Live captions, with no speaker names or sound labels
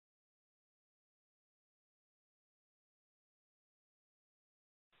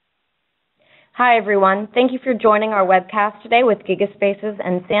Hi, everyone. Thank you for joining our webcast today with GigaSpaces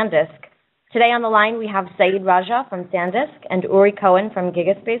and SanDisk. Today on the line, we have Saeed Raja from SanDisk and Uri Cohen from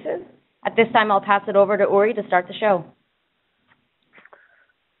GigaSpaces. At this time, I'll pass it over to Uri to start the show.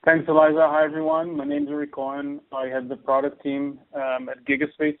 Thanks, Eliza. Hi, everyone. My name is Uri Cohen. I head the product team at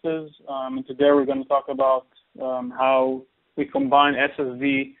GigaSpaces. And today we're going to talk about how we combine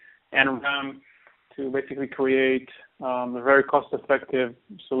SSD and RAM to basically create a very cost-effective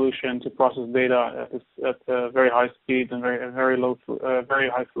solution to process data at very high speed and very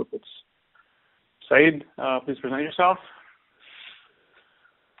high throughputs. Saeed, please present yourself.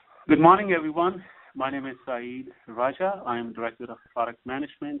 Good morning, everyone. My name is Saeed Raja. I am Director of Product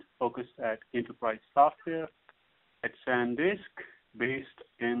Management focused at Enterprise Software at SanDisk, based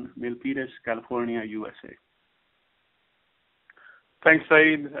in Milpitas, California, USA. Thanks,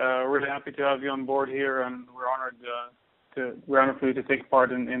 Saeed. Really happy to have you on board here, and we're honored for you to take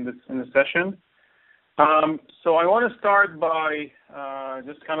part in this session. So I want to start by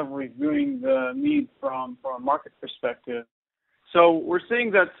just kind of reviewing the need from a market perspective. So we're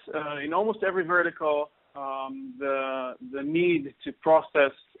seeing that in almost every vertical, the need to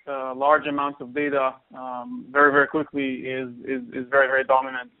process large amounts of data very quickly is very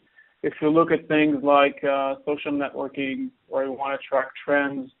dominant. If you look at things like social networking, where you want to track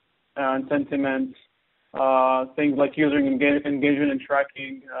trends and sentiments, things like user engagement and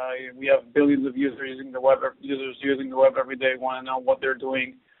tracking, we have billions of users using the web every day, want to know what they're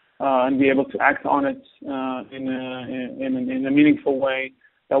doing and be able to act on it in a meaningful way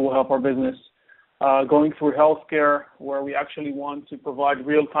that will help our business. Going through healthcare, where we actually want to provide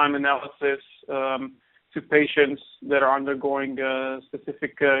real-time analysis to patients that are undergoing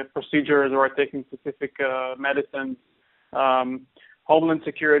specific procedures or are taking specific medicines. Homeland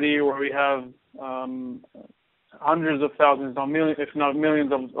security, where we have hundreds of thousands, or millions, if not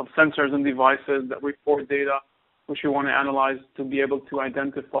millions, of sensors and devices that report data, which we want to analyze to be able to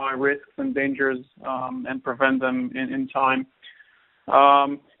identify risks and dangers and prevent them in time.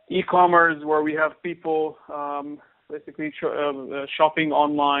 E-commerce, where we have people basically shopping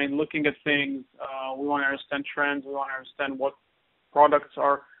online, looking at things. We want to understand trends. We want to understand what products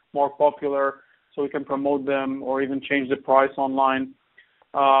are more popular so we can promote them or even change the price online.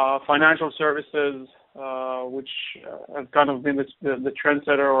 Financial services, which have kind of been the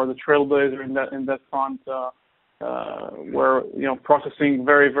trendsetter or the trailblazer in that front, where processing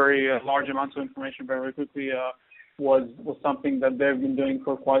very large amounts of information very quickly was something that they've been doing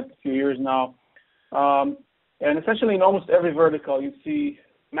for quite a few years now. And essentially in almost every vertical, you see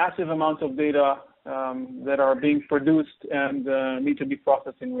massive amounts of data that are being produced and need to be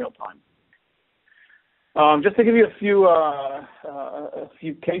processed in real time. Just to give you a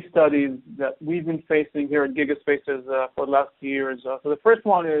few case studies that we've been facing here at GigaSpaces for the last few years. So the first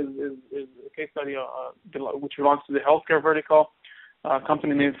one is a case study which belongs to the healthcare vertical, a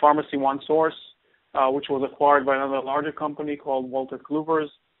company named Pharmacy One Source, which was acquired by another larger company called Wolters Kluwer's.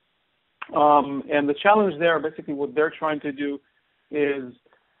 And the challenge there, basically what they're trying to do is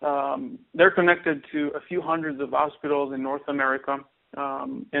they're connected to a few hundreds of hospitals in North America,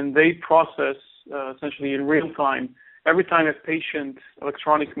 and they process essentially in real time. Every time a patient's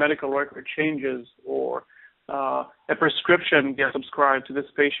electronic medical record changes or a prescription gets subscribed to this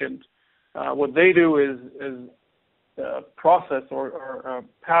patient, what they do is process or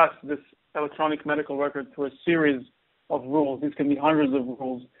pass this electronic medical record through a series of rules. These can be hundreds of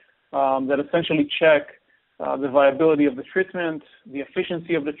rules that essentially check the viability of the treatment, the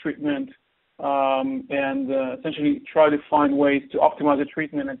efficiency of the treatment, and essentially try to find ways to optimize the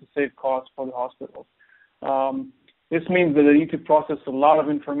treatment and to save costs for the hospitals. This means that they need to process a lot of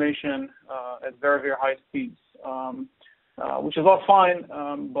information at very high speeds, which is all fine,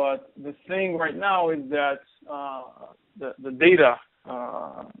 but the thing right now is that the data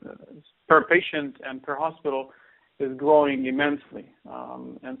per patient and per hospital is growing immensely.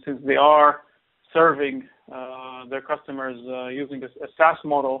 And since they are serving their customers using a SaaS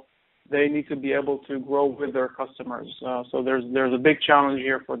model, they need to be able to grow with their customers. So there's a big challenge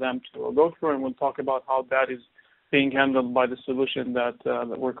here for them to go through, and we'll talk about how that is being handled by the solution that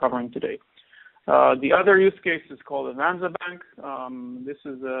we're covering today. The other use case is called Avanza Bank. This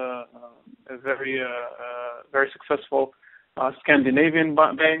is a very successful Scandinavian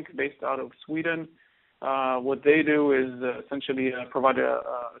bank based out of Sweden. What they do is essentially provide a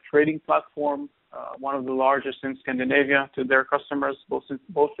trading platform, one of the largest in Scandinavia, to their customers, both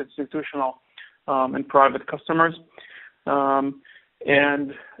institutional and private customers.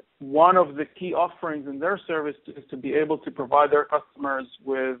 And one of the key offerings in their service is to be able to provide their customers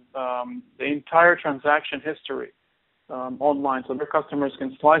with the entire transaction history online, so their customers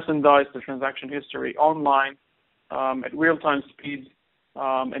can slice and dice the transaction history online at real-time speed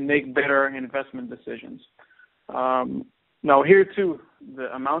and make better investment decisions. Now here too,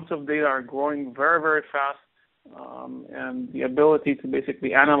 the amounts of data are growing very, very fast, and the ability to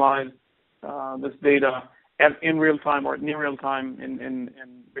basically analyze this data in real time or near real time in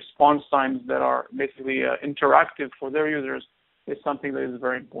response times that are basically interactive for their users is something that is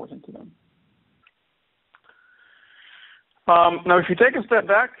very important to them. Now, if you take a step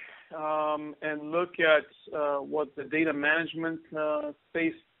back and look at what the data management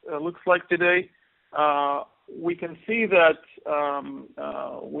space looks like today, we can see that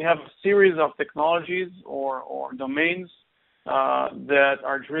we have a series of technologies or domains that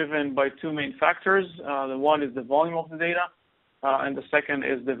are driven by two main factors. The one is the volume of the data, and the second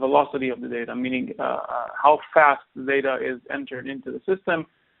is the velocity of the data, meaning how fast the data is entered into the system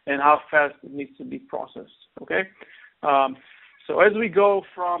and how fast it needs to be processed. Okay. So as we go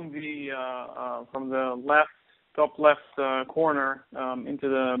from the top left corner into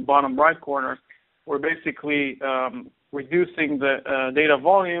the bottom right corner, we're basically reducing the data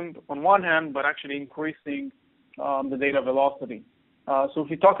volume on one hand, but actually increasing the data velocity. So if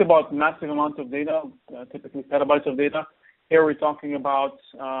we talk about massive amounts of data, typically petabytes of data, here we're talking about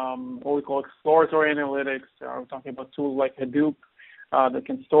what we call exploratory analytics. We're talking about tools like Hadoop that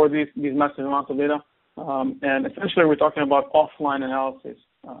can store these massive amounts of data. And essentially, we're talking about offline analysis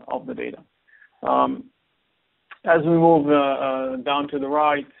of the data. As we move down to the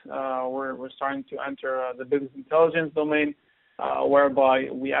right, we're starting to enter the business intelligence domain, whereby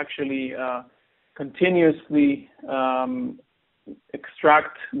we actually continuously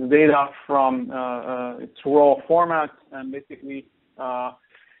extract the data from its raw format and basically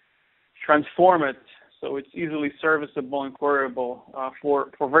transform it so it's easily serviceable and queryable for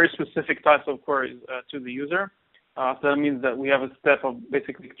very specific types of queries to the user. So that means that we have a step of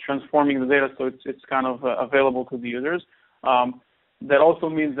basically transforming the data so it's kind of available to the users. That also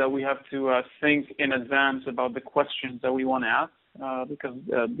means that we have to think in advance about the questions that we want to ask because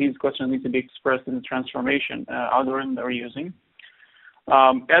these questions need to be expressed in the transformation algorithm that we're using.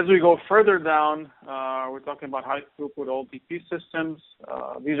 As we go further down, we're talking about high throughput OLTP systems.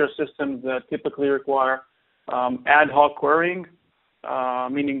 These are systems that typically require ad hoc querying,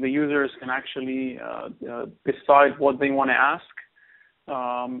 meaning the users can actually decide what they want to ask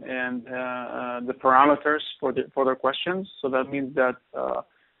and the parameters for their questions. So that means that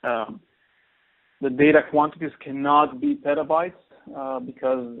the data quantities cannot be petabytes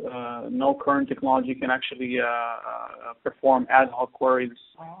because no current technology can actually perform ad hoc queries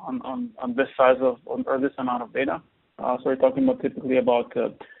on this size of or this amount of data. So we're talking about typically about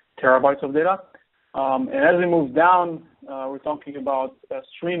terabytes of data. And as we move down, we're talking about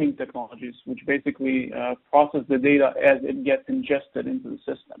streaming technologies, which basically process the data as it gets ingested into the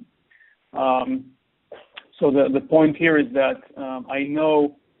system. So the point here is that I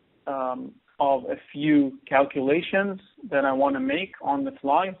know of a few calculations that I want to make on the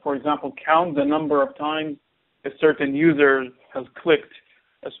fly. For example, count the number of times a certain user has clicked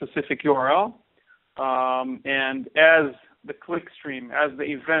a specific URL. And as the click stream, as the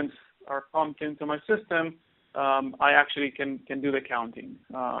events are pumped into my system, I actually can do the counting.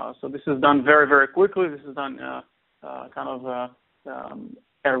 So this is done very, very quickly. This is done kind of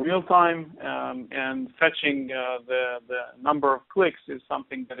at real time, and fetching the number of clicks is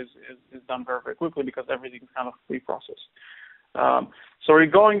something that is done very, very quickly because everything is kind of pre-processed. So we're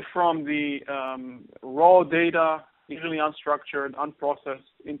going from the raw data, usually unstructured, unprocessed,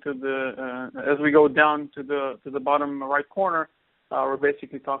 into the as we go down to the bottom right corner, we're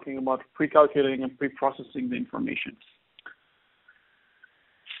basically talking about pre-calculating and pre-processing the information.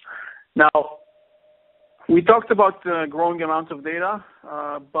 Now, we talked about growing amounts of data,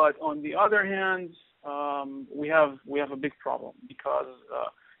 but on the other hand, we have a big problem because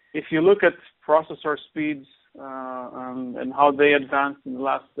if you look at processor speeds and how they advanced in the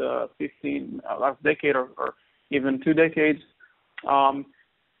last last decade or even 2 decades,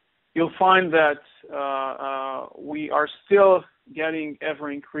 you'll find that we are still getting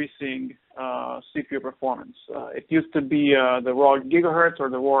ever increasing CPU performance. It used to be the raw gigahertz or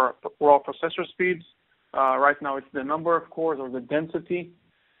the raw processor speeds. Right now, it's the number of cores or the density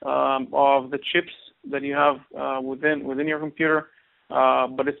of the chips that you have within your computer.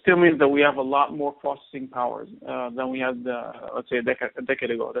 But it still means that we have a lot more processing powers than we had, let's say, a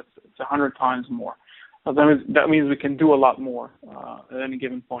decade ago. It's 100 times more. That means we can do a lot more at any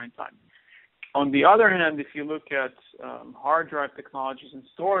given point in time. On the other hand, if you look at hard drive technologies and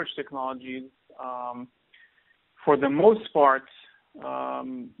storage technologies, for the most part,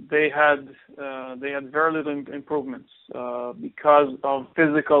 they had very little improvements because of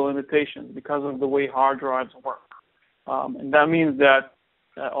physical limitations, because of the way hard drives work. And that means that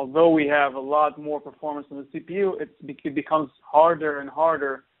although we have a lot more performance in the CPU, it becomes harder and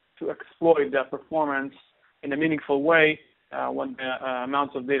harder to exploit that performance in a meaningful way when the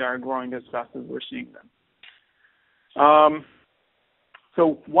amounts of data are growing as fast as we're seeing them.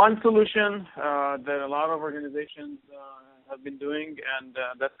 So one solution that a lot of organizations have been doing, and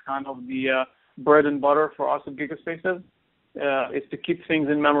that's kind of the bread and butter for us at GigaSpaces, is to keep things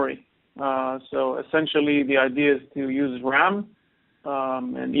in memory. So essentially, the idea is to use RAM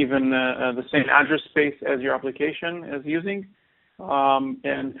and even the same address space as your application is using,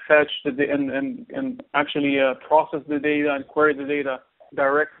 and fetch and actually process the data and query the data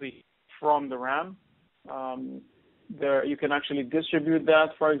directly from the RAM. There, you can actually distribute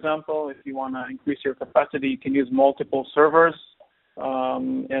that. For example, if you want to increase your capacity, you can use multiple servers,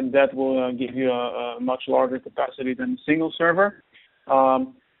 and that will give you a much larger capacity than a single server.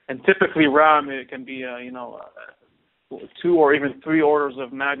 And typically, RAM, it can be 2 or even 3 orders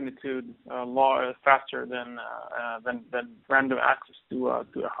of magnitude faster than random access to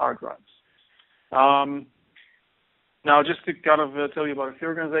hard drives. Now, just to kind of tell you about a few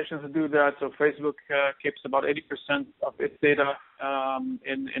organizations that do that. So Facebook keeps about 80% of its data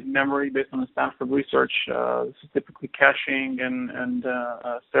in memory based on the Stanford research. This is typically caching and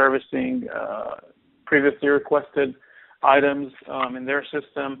servicing previously requested items in their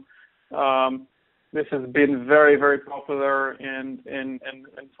system. This has been very, very popular in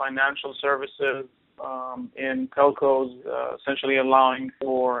financial services, in telcos, essentially allowing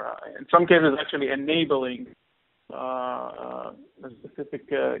for, in some cases, actually enabling a specific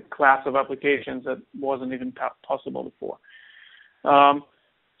class of applications that wasn't even possible before.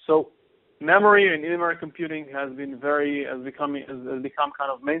 So memory and in-memory computing has become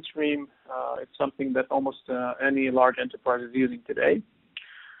kind of mainstream. It's something that almost any large enterprise is using today.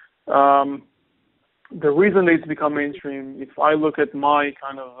 The reason it's become mainstream, if I look at my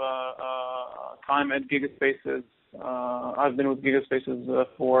kind of time at GigaSpaces, I've been with GigaSpaces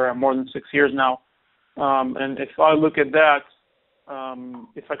for more than 6 years now. And if I look at that,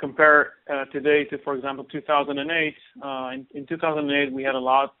 if I compare today to, for example, 2008, in 2008 we had a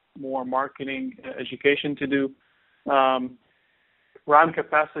lot more marketing education to do. RAM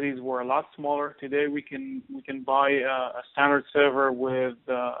capacities were a lot smaller. Today we can buy a standard server with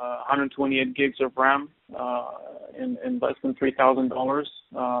 128 gigs of RAM in less than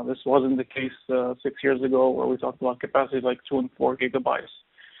 $3,000. This wasn't the case 6 years ago, where we talked about capacities like 2 and 4 gigabytes.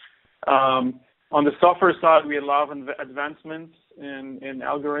 On the software side, we had a lot of advancements in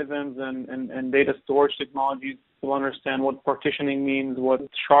algorithms and data storage technologies to understand what partitioning means, what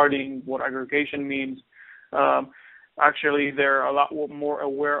sharding, what aggregation means. Actually, they're a lot more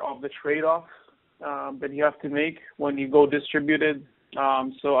aware of the trade-offs that you have to make when you go distributed.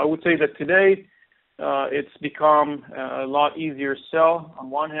 So I would say that today it's become a lot easier to sell on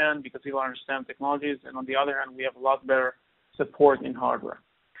one hand because people understand technologies, and on the other hand, we have a lot better support in hardware.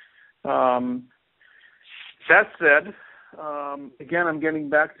 That said, again, I'm getting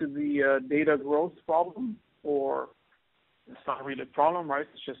back to the data growth problem, or it's not really a problem, right?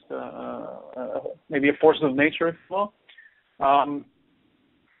 It's just maybe a force of nature, if you will.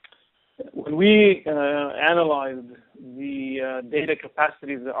 When we analyzed the data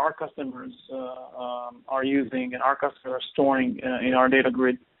capacities that our customers are using and our customers are storing in our data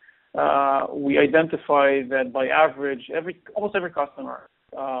grid, we identified that by average, almost every customer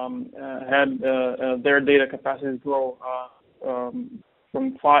had their data capacities grow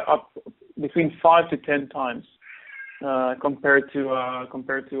from between 5 to 10 times compared to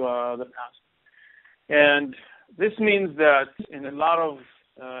the past. And this means that in a lot of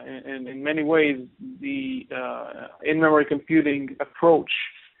in many ways, the in-memory computing approach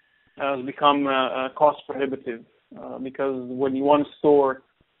has become cost prohibitive because when you want to store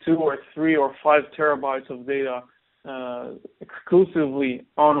 2 or 3 or 5 terabytes of data exclusively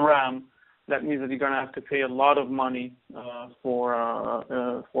on RAM, that means that you're going to have to pay a lot of money for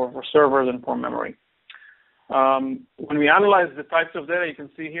servers and for memory. When we analyze the types of data, you can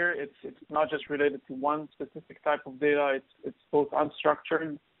see here, it's not just related to one specific type of data. It's both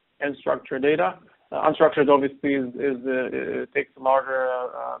unstructured and structured data. Unstructured obviously takes a larger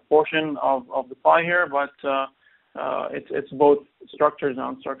portion of the pie here, but it's both structured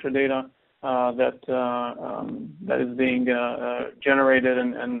and unstructured data that is being generated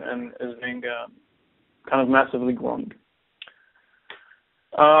and is being kind of massively grown.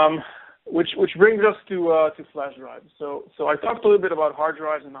 Which brings us to flash drives. So I talked a little bit about hard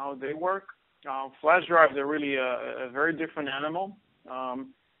drives and how they work. Flash drives are really a very different animal.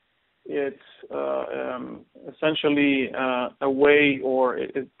 It's essentially a way, or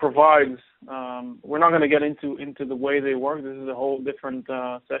it provides. We're not going to get into the way they work. This is a whole different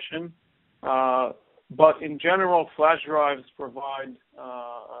session. But in general, flash drives provide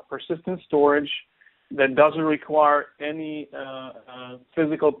persistent storage that doesn't require any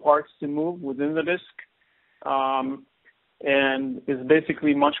physical parts to move within the disk, and is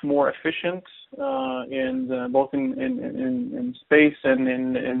basically much more efficient both in space and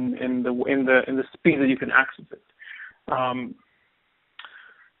in the speed that you can access it.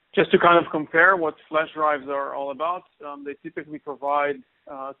 Just to kind of compare what flash drives are all about, they typically provide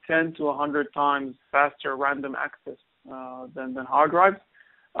 10 to 100 times faster random access than hard drives,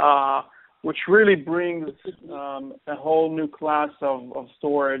 which really brings a whole new class of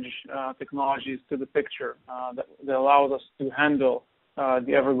storage technologies to the picture that allows us to handle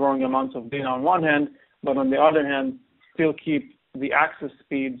the ever-growing amounts of data on one hand, but on the other hand, still keep the access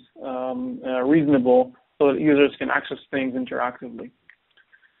speeds reasonable so that users can access things interactively.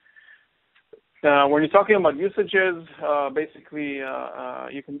 When you're talking about usages, basically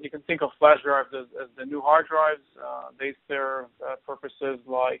you can think of flash drives as the new hard drives. They serve purposes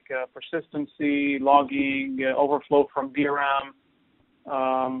like persistency, logging, overflow from DRAM,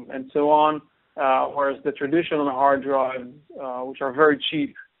 and so on. Whereas the traditional hard drives, which are very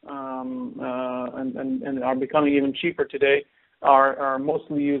cheap and are becoming even cheaper today, are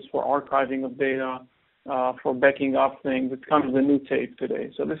mostly used for archiving of data, for backing up things. It's kind of the new tape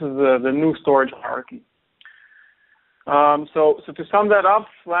today. So this is the new storage hierarchy. So to sum that up,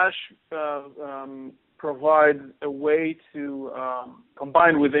 flash provides a way to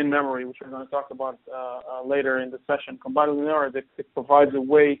combine within memory, which we're going to talk about later in the session. Combined with memory, it provides a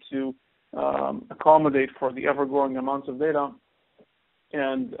way to accommodate for the ever-growing amounts of data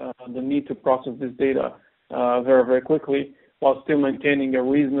and the need to process this data very, very quickly, while still maintaining a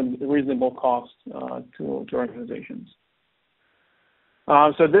reasonable cost to organizations.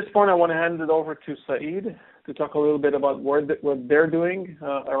 So at this point, I want to hand it over to Saeed to talk a little bit about what they're doing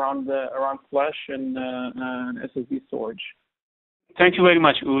around flash and SSD storage. Thank you very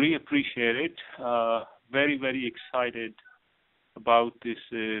much, Uri. Appreciate it. Very, very excited about this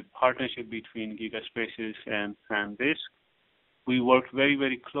partnership between GigaSpaces and SanDisk. We worked very,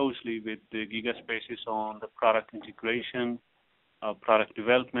 very closely with the GigaSpaces on the product integration, product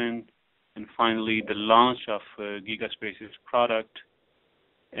development, and finally the launch of GigaSpaces product.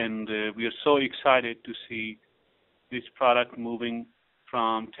 And we are so excited to see this product moving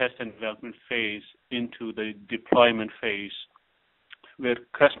from test and development phase into the deployment phase, where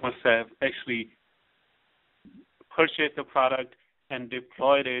customers have actually purchased the product and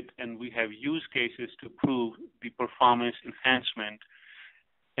deployed it, and we have use cases to prove the performance enhancement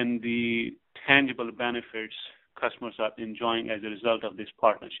and the tangible benefits customers are enjoying as a result of this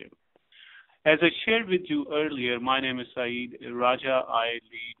partnership. As I shared with you earlier, my name is Saeed Raja. I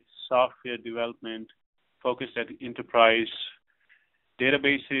lead software development focused at enterprise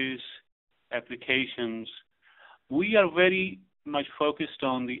databases, applications. We are very much focused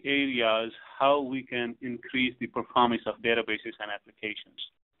on the areas how we can increase the performance of databases and applications.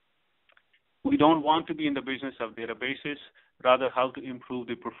 We don't want to be in the business of databases, rather how to improve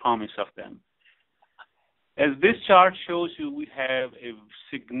the performance of them. As this chart shows you, we have a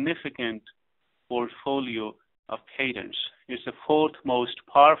significant portfolio of patents. It's the fourth most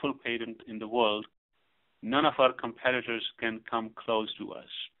powerful patent in the world. None of our competitors can come close to us.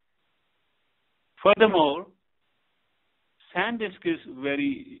 Furthermore, SanDisk is a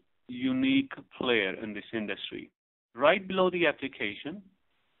very unique player in this industry. Right below the application,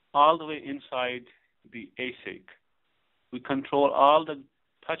 all the way inside the ASIC, we control all the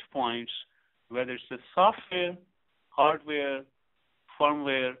touch points, whether it's the software, hardware,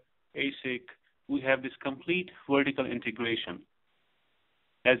 firmware, ASIC. We have this complete vertical integration.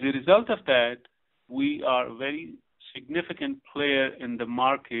 As a result of that, we are a very significant player in the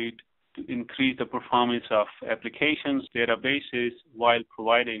market to increase the performance of applications, databases, while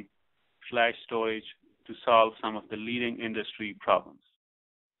providing flash storage to solve some of the leading industry problems.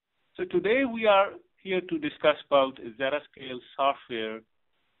 So today we are here to discuss about Zettascale software,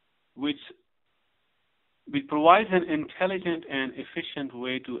 which provides an intelligent and efficient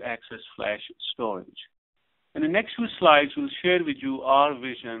way to access flash storage. In the next few slides, we'll share with you our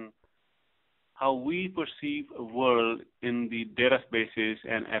vision, how we perceive a world in the databases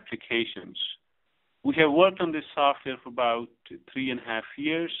and applications. We have worked on this software for about 3.5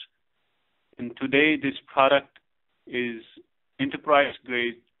 years, and today this product is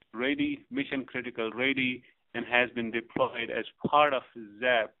enterprise-grade ready, mission-critical ready, and has been deployed as part of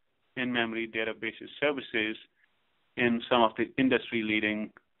XAP in-memory databases services in some of the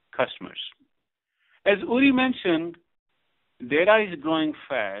industry-leading customers. As Uri mentioned, data is growing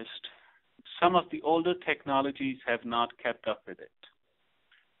fast. Some of the older technologies have not kept up with it.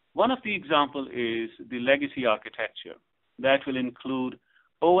 One of the examples is the legacy architecture. That will include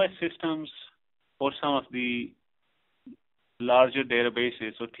OS systems or some of the larger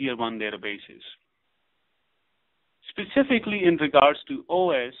databases or tier 1 databases. Specifically in regards to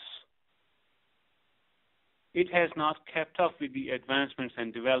OS, it has not kept up with the advancements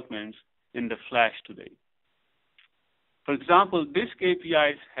and developments in the flash today. For example, disk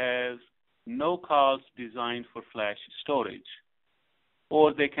APIs have no calls designed for flash storage,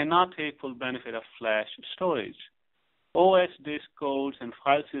 or they cannot take full benefit of flash storage. OS disk codes and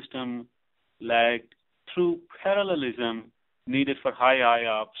file system lag through parallelism needed for high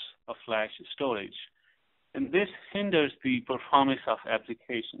IOPS of flash storage, and this hinders the performance of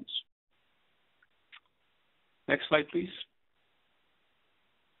applications. Next slide, please.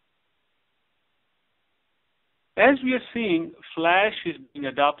 As we are seeing, flash is being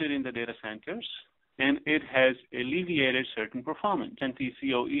adopted in the data centers, and it has alleviated certain performance and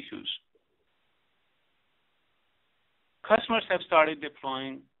TCO issues. Customers have started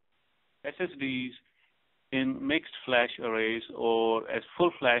deploying SSDs in mixed flash arrays or as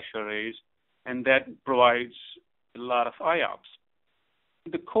full flash arrays, and that provides a lot of IOPS.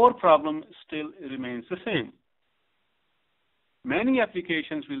 The core problem still remains the same. Many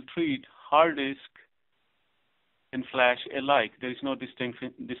applications will treat hard disk and flash alike. There is no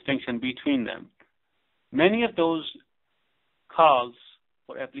distinction between them. Many of those calls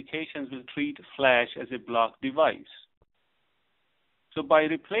or applications will treat flash as a block device. So by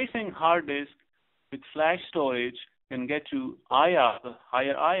replacing hard disk with flash storage, you can get to higher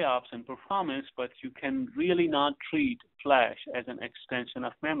IOPS and performance, but you can really not treat flash as an extension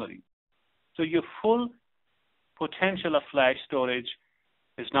of memory. So your full potential of flash storage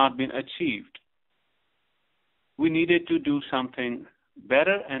has not been achieved. We needed to do something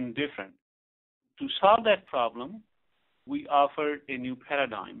better and different. To solve that problem, we offered a new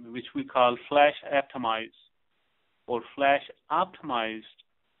paradigm, which we call flash optimized or flash optimized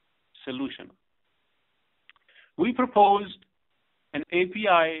solution. We proposed an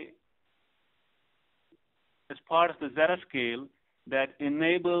API as part of the Zettascale that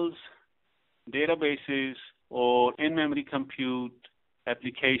enables databases or in-memory compute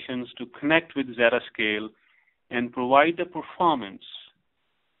applications to connect with Zettascale and provide the performance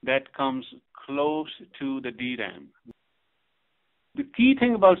that comes close to the DRAM. The key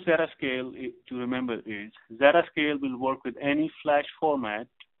thing about Zettascale to remember is Zettascale will work with any flash format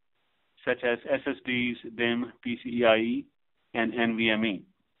such as SSDs, DIMM, PCIe, and NVMe.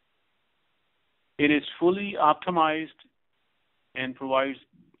 It is fully optimized and provides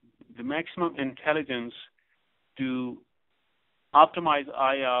the maximum intelligence to optimize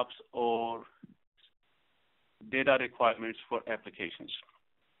IOPS or data requirements for applications.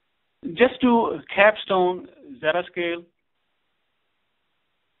 Just to capstone Zettascale,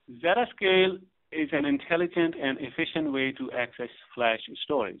 Zettascale is an intelligent and efficient way to access flash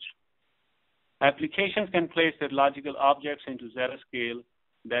storage. Applications can place their logical objects into Zettascale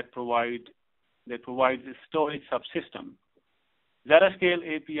that provides a storage subsystem.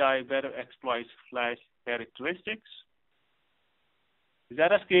 Zettascale API better exploits flash characteristics.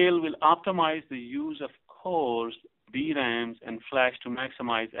 Zettascale will optimize the use of cores, DRAMs, and flash to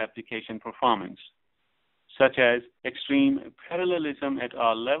maximize application performance, such as extreme parallelism at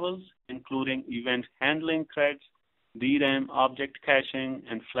all levels, including event handling threads, DRAM object caching,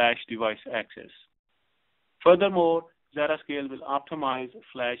 and flash device access. Furthermore, Zettascale will optimize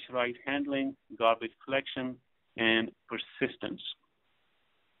flash write handling, garbage collection, and persistence.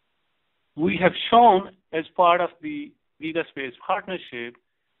 We have shown as part of the GigaSpace partnership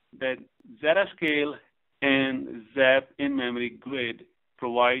that Zettascale and XAP in-memory grid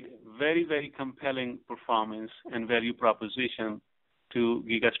provide very, very compelling performance and value proposition to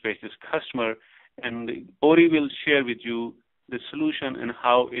GigaSpace's customer, and Ori will share with you the solution and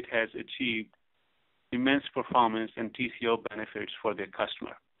how it has achieved immense performance and TCO benefits for their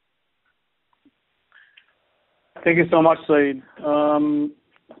customer. Thank you so much, Saeed.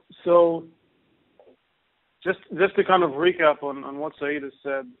 So just to kind of recap on what Saeed has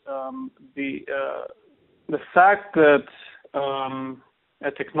said, the fact that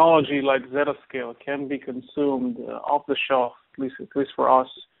a technology like Zettascale can be consumed off the shelf, at least for us,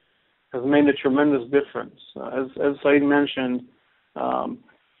 has made a tremendous difference. As Saeed mentioned,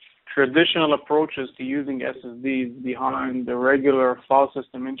 traditional approaches to using SSDs behind the regular file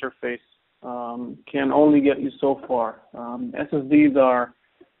system interface can only get you so far. SSDs are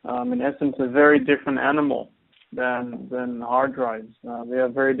in essence, a very different animal than hard drives. They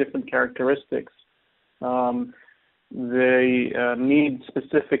have very different characteristics. They need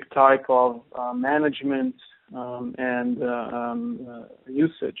specific type of management and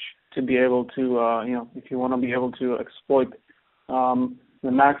usage to be able to, if you want to be able to exploit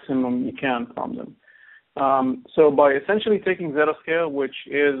the maximum you can from them. So by essentially taking Zettascale, which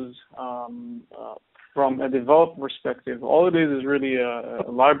is from a developer perspective, all it is really a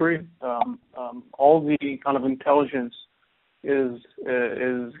library. All the kind of intelligence is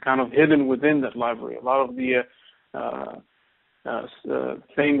kind of hidden within that library. A lot of the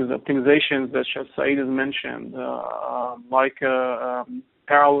things, optimizations that Saeed has mentioned, like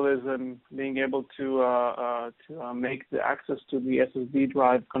parallelism, being able to make the access to the SSD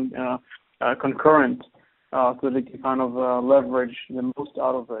drive concurrent, so they can kind of leverage the most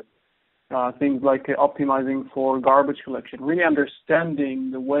out of it. Things like optimizing for garbage collection, really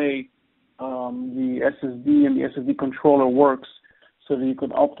understanding the way the SSD and the SSD controller works, so that you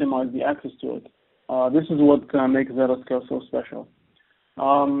can optimize the access to it. This is what makes Zettascale so special.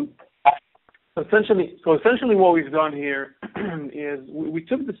 Essentially what we've done here is we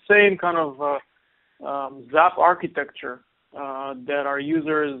took the same kind of XAP architecture that our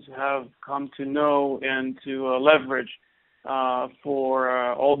users have come to know and to leverage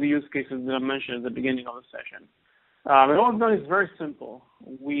for all the use cases that I mentioned at the beginning of the session. And all we've done is very simple.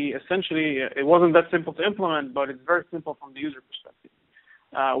 We essentially, it wasn't that simple to implement, but it's very simple from the user perspective.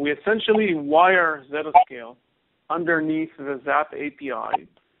 We essentially wire Zettascale underneath the XAP API,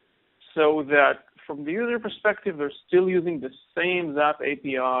 so that from the user perspective, they're still using the same XAP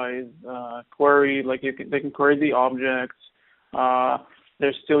APIs, query, like they can query the objects.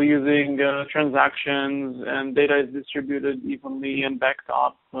 They're still using transactions, and data is distributed evenly and backed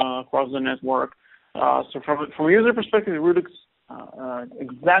up across the network. So from a user perspective, it really looks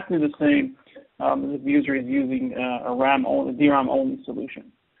exactly the same if the user is using a DRAM only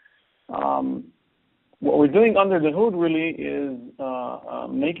solution. What we're doing under the hood really is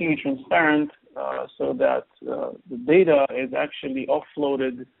making it transparent so that the data is actually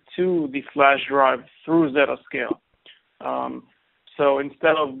offloaded to the flash drive through Zettascale. So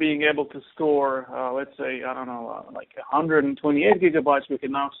instead of being able to store, let's say, like 128 gigabytes, we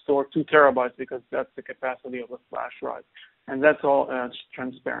can now store 2 terabytes because that's the capacity of the flash drive. And that's all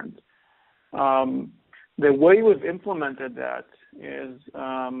transparent. The way we've implemented that is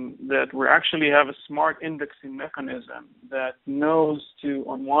that we actually have a smart indexing mechanism that knows to,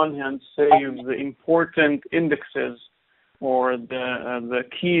 on one hand, save the important indexes or the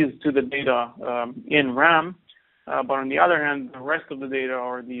keys to the data in RAM, but on the other hand, the rest of the data,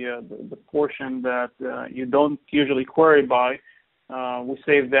 or the portion that you don't usually query by, we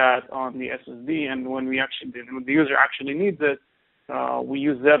save that on the SSD, and when the user actually needs it, we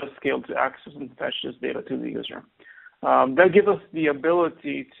use Zettascale to access and fetch this data to the user. That gives us the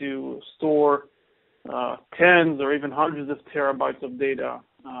ability to store tens or even hundreds of terabytes of data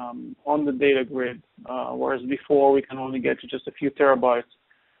on the data grid, whereas before we can only get to just a few terabytes,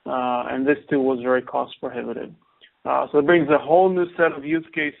 and this too was very cost prohibitive. So it brings a whole new set of use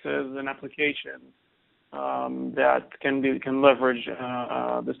cases and applications that can leverage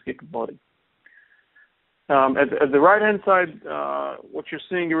this capability. At the right-hand side, what you're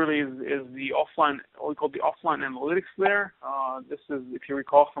seeing really is the offline, what we call the offline analytics layer. This is, if you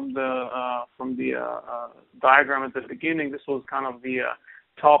recall from the diagram at the beginning, this was kind of the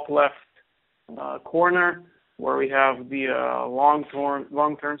top left corner, where we have the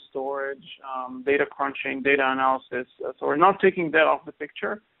long-term storage, data crunching, data analysis. So we're not taking that off the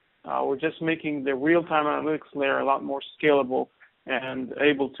picture. We're just making the real-time analytics layer a lot more scalable and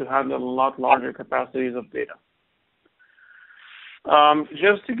able to handle a lot larger capacities of data.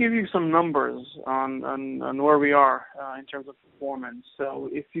 Just to give you some numbers on where we are in terms of performance. So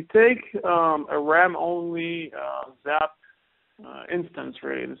if you take a RAM-only XAP instance,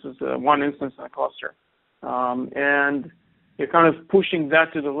 really, this is one instance in a cluster, and you're kind of pushing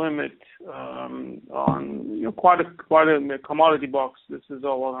that to the limit on quite a commodity box. This is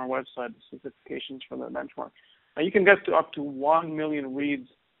all on our website, the specifications for the benchmark. Now you can get to up to 1 million reads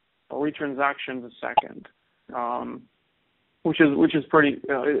or retransactions a second, which is pretty.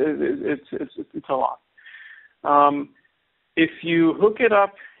 It's a lot. If you hook it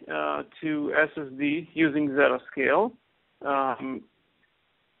up to SSD using Zettascale,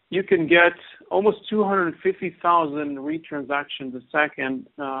 you can get almost 250,000 retransactions a second.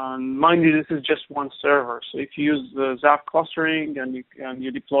 Mind you, this is just one server. So if you use the XAP clustering and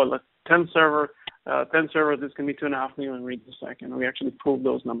you deploy like 10 servers, this can be 2.5 million reads a second. We actually proved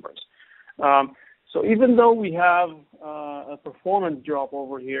those numbers. So even though we have a performance drop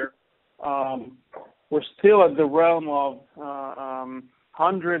over here, we're still at the realm of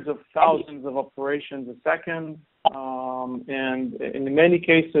hundreds of thousands of operations a second, and in many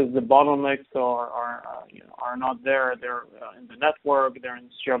cases the bottlenecks are not there. They're in the network, they're in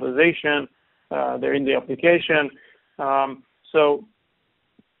serialization, they're in the application. So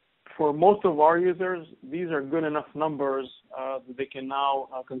for most of our users, these are good enough numbers that they can now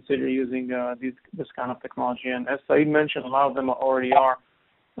consider using this kind of technology. And as Saeed mentioned, a lot of them already are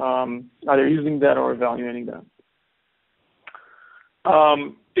either using that or evaluating that.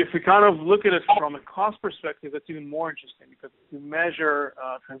 If we kind of look at it from a cost perspective, that's even more interesting, because if you measure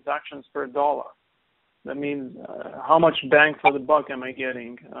transactions per dollar, that means how much bang for the buck am I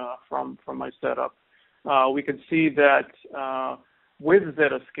getting from my setup. We could see that with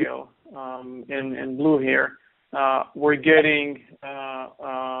Zettascale in blue here, we're getting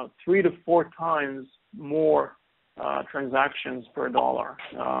 3 to 4 times more transactions per dollar.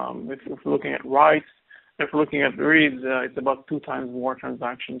 If we're looking at writes, if we're looking at reads, it's about 2 times more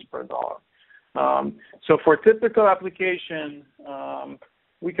transactions per dollar. So for a typical application,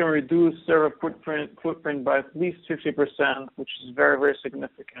 we can reduce server footprint by at least 50%, which is very, very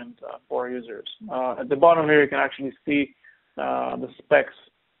significant for our users. At the bottom here, you can actually see the specs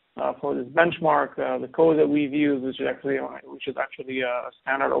for this benchmark, the code that we've used, which is actually a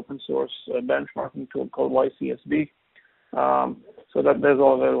standard open source benchmarking tool called YCSB. So that is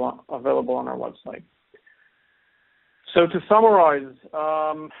all available on our website. So to summarize,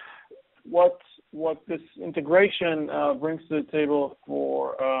 what this integration brings to the table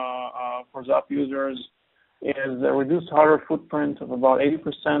for XAP users is a reduced hardware footprint of about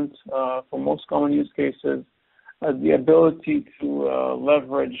 80% for most common use cases, the ability to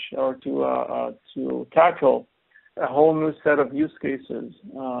leverage or to tackle a whole new set of use cases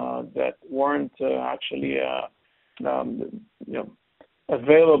that weren't actually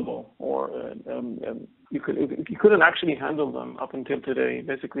available, or you couldn't actually handle them up until today.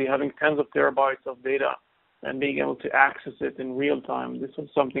 Basically, having tens of terabytes of data and being able to access it in real time, this was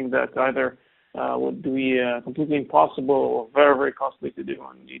something that either would be completely impossible or very, very costly to do,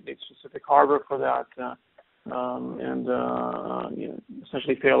 and you need specific hardware for that, and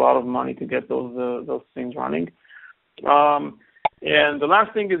essentially pay a lot of money to get those things running. And the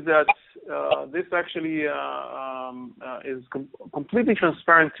last thing is that this actually is completely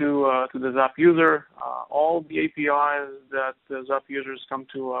transparent to the XAP user. All the APIs that the XAP users come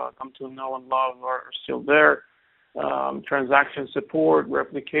to know and love are still there. Transaction support,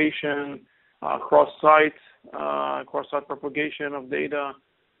 replication, cross-site propagation of data,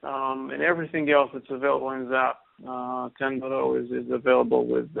 and everything else that's available in XAP 10.0 is available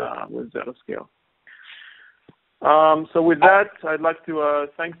with Zettascale. So with that, I'd like to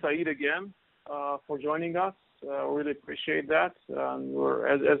thank Saeed again for joining us. Really appreciate that.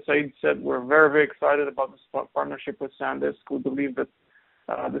 As Saeed said, we're very, very excited about this partnership with SanDisk. We believe that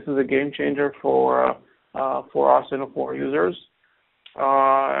this is a game changer for us and for our users.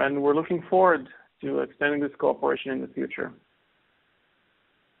 And we're looking forward to extending this cooperation in the future.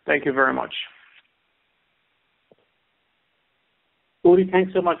 Thank you very much. Uri,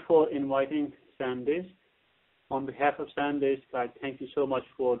 thanks so much for inviting SanDisk. On behalf of SanDisk, I thank you so much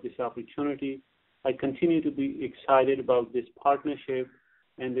for this opportunity. I continue to be excited about this partnership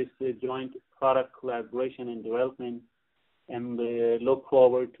and this joint product collaboration and development, and look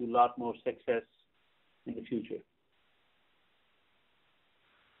forward to a lot more success in the future.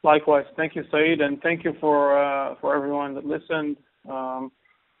 Likewise. Thank you, Saeed, and thank you for everyone that listened.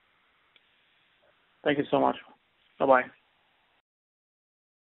 Thank you so much. Bye-bye.